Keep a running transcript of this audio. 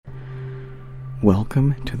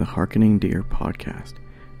Welcome to the Hearkening Deer podcast,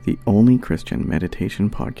 the only Christian meditation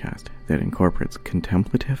podcast that incorporates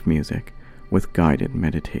contemplative music with guided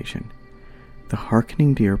meditation. The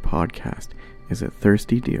Hearkening Deer podcast is a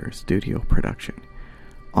Thirsty Deer studio production.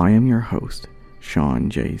 I am your host, Sean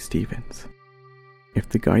J. Stevens. If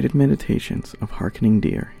the guided meditations of Hearkening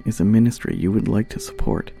Deer is a ministry you would like to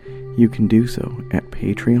support, you can do so at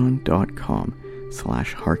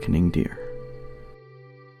patreon.com/hearkeningdeer.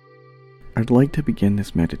 I'd like to begin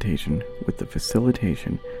this meditation with the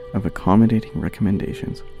facilitation of accommodating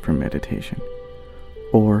recommendations for meditation,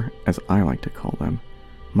 or as I like to call them,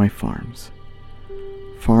 my farms.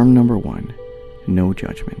 Farm number 1, no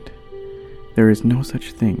judgment. There is no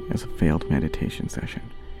such thing as a failed meditation session.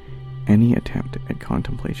 Any attempt at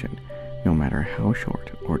contemplation, no matter how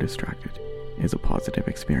short or distracted, is a positive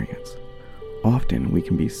experience. Often we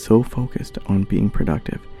can be so focused on being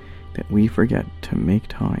productive that we forget to make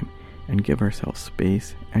time and give ourselves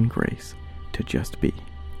space and grace to just be.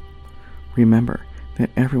 Remember that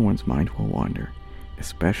everyone's mind will wander,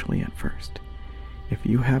 especially at first. If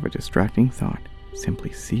you have a distracting thought,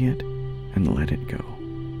 simply see it and let it go.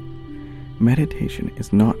 Meditation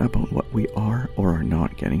is not about what we are or are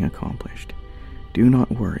not getting accomplished. Do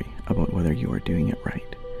not worry about whether you are doing it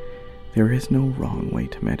right. There is no wrong way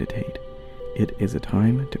to meditate. It is a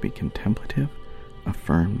time to be contemplative,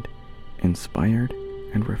 affirmed, inspired,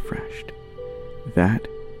 and refreshed. That,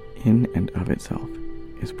 in and of itself,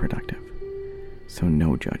 is productive. So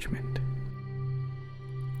no judgment.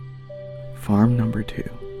 Farm number 2,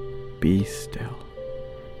 be still.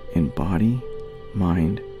 In body,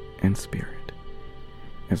 mind, and spirit.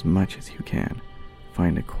 As much as you can,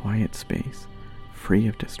 find a quiet space, free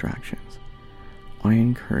of distractions. I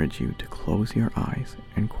encourage you to close your eyes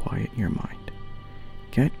and quiet your mind.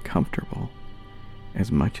 Get comfortable.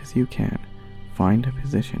 As much as you can, find a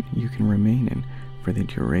position you can remain in for the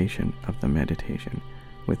duration of the meditation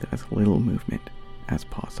with as little movement as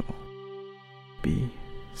possible. Be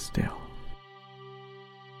still.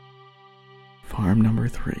 Farm number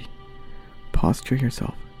 3. Posture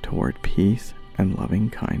yourself toward peace and loving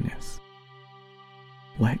kindness.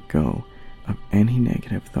 Let go of any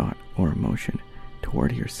negative thought or emotion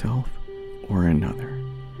toward yourself or another.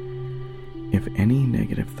 If any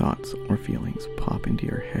negative thoughts or feelings pop into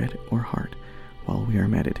your head or heart while we are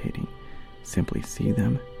meditating, simply see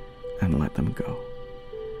them and let them go.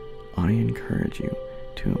 I encourage you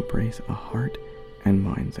to embrace a heart and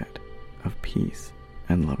mindset of peace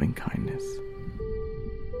and loving kindness.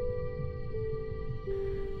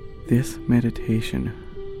 This meditation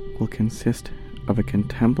will consist of a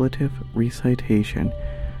contemplative recitation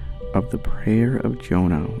of the prayer of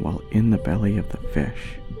Jonah while in the belly of the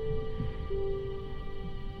fish,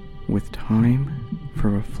 with time for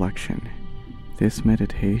reflection. This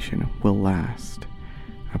meditation will last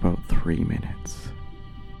about 3 minutes.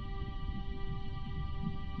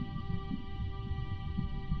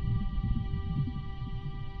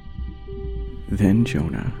 Then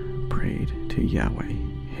Jonah prayed to Yahweh,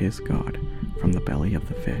 his God, from the belly of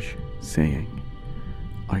the fish, saying,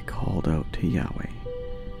 I called out to Yahweh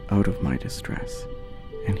out of my distress,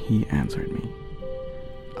 and he answered me.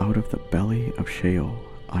 Out of the belly of Sheol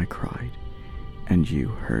I cried, and you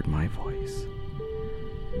heard my voice.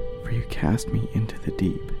 For you cast me into the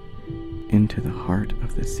deep, into the heart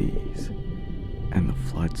of the seas, and the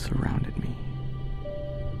flood surrounded me.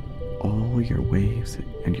 All your waves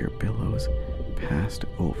and your billows passed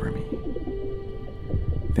over me.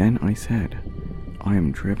 Then I said, I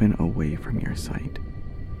am driven away from your sight,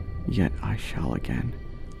 yet I shall again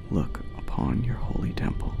look upon your holy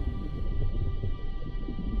temple.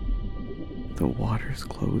 The waters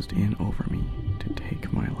closed in over me to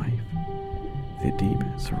take my life. The deep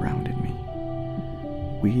surrounded me.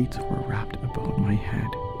 Weeds were wrapped about my head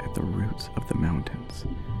at the roots of the mountains.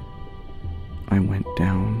 I went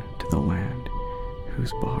down to the land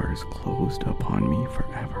whose bars closed upon me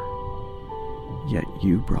forever. Yet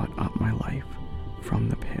you brought up my life from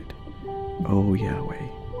the pit, O Yahweh,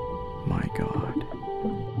 my God.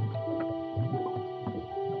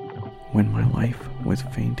 When my life was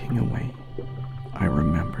fainting away, I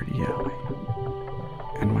remembered Yahweh,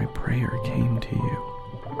 and my prayer came to you,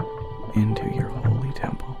 into your holy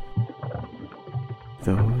temple.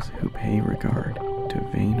 Those who pay regard to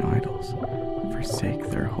vain idols forsake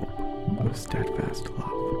their hope of steadfast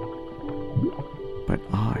love. But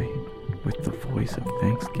I, with the voice of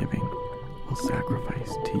thanksgiving, will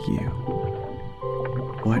sacrifice to you.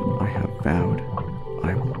 What I have vowed,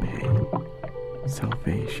 I will pay.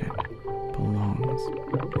 Salvation belongs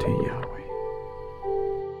to Yahweh.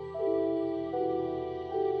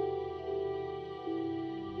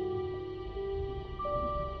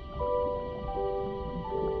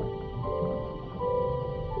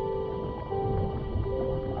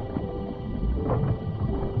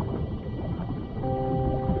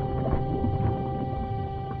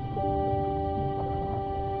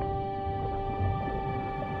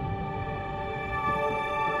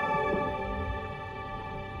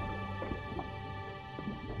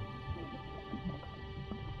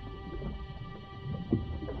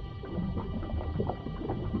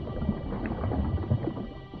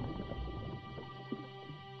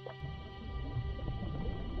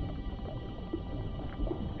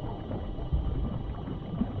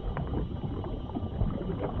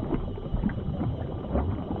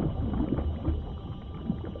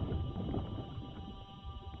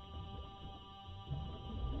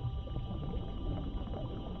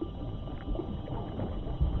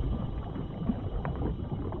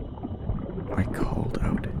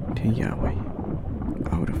 Yahweh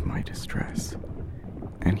out of my distress,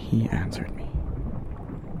 and he answered me.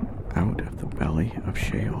 Out of the belly of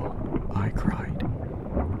Sheol I cried,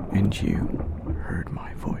 and you heard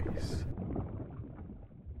my voice.